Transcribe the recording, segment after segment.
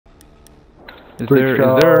Is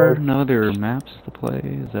there no other maps to play?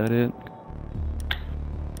 Is that it?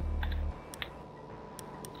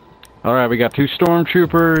 Alright, we got 2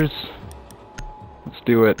 stormtroopers. Let's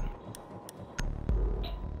do it.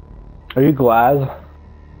 Are you Glaz?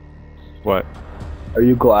 What? Are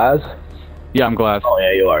you Glaz? Yeah, I'm glad. Oh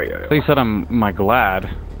yeah, you are. Yeah. They said am I glad?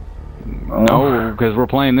 Oh. No, because we're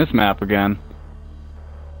playing this map again.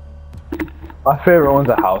 My favorite one's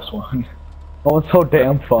a house one. That one's so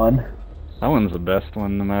damn fun. That one's the best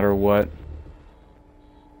one, no matter what.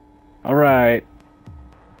 Alright.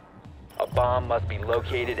 A bomb must be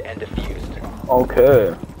located and defused.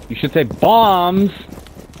 Okay. You should say bombs!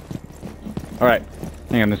 Alright.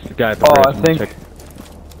 Hang on, this guy at the bridge. I think...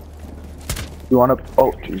 You wanna...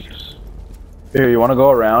 Oh, Jesus. Here, you wanna go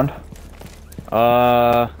around?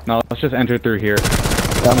 No, let's just enter through here.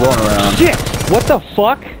 Yeah, I'm going around. Shit! What the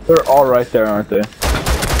fuck? They're all right there, aren't they?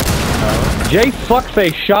 Jay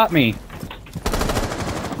Fuckface shot me.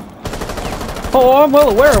 Oh, I'm well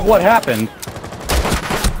aware of what happened.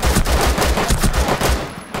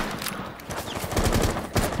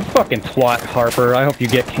 You fucking twat, Harper. I hope you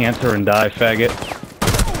get cancer and die, faggot.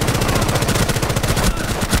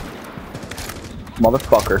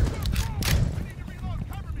 Motherfucker.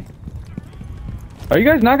 Are you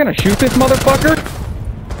guys not gonna shoot this motherfucker?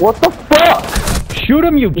 What the fuck? Shoot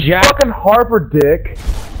him, you jack! Fucking Harper dick.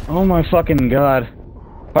 Oh my fucking god.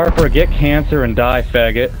 Harper, get cancer and die,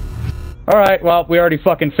 faggot. Alright, well, we already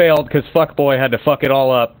fucking failed because fuckboy had to fuck it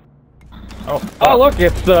all up. Oh, look,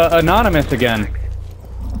 it's anonymous again.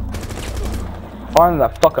 Find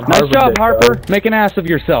that fucking Nice Harper job, dick, Harper. guys. Make an ass of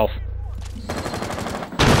yourself.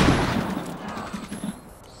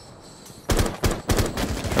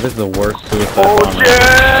 This is the worst suicide bomber.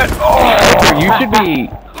 Shit! Oh!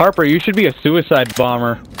 Harper, you should be a suicide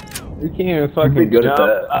bomber. You can't even fucking be good jump.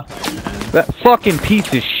 at that. That fucking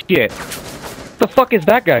piece of shit. What the fuck is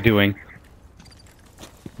that guy doing?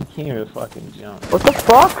 You can't even fucking jump. What the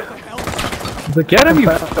fuck? Get him, you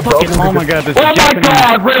fucking... Oh my god, this Oh my Japanese...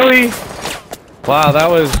 god, really? Wow, that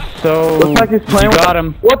was so... Looks like he's playing You with got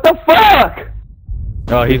him. What the fuck?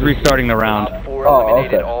 Oh, he's restarting the round. Op 4 Oh,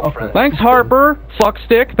 eliminated okay, all okay. friendly. Thanks, Harper.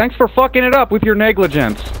 Fuckstick. Thanks for fucking it up with your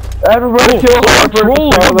negligence. Everybody kill Harper at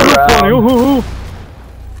the start of the round. Ooh.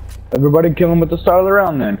 Everybody kill him at the start of the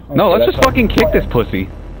round then. No, Okay, let's that's just fucking how- kick this pussy.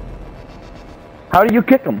 How do you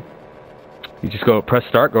kick him? You just go press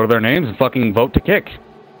start, go to their names, and fucking vote to kick.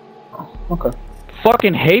 Okay.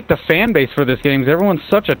 Fucking hate the fan base for this game, 'cause everyone's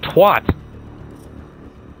such a twat.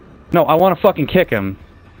 No, I want to fucking kick him.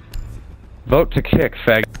 Vote to kick,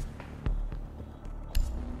 fag.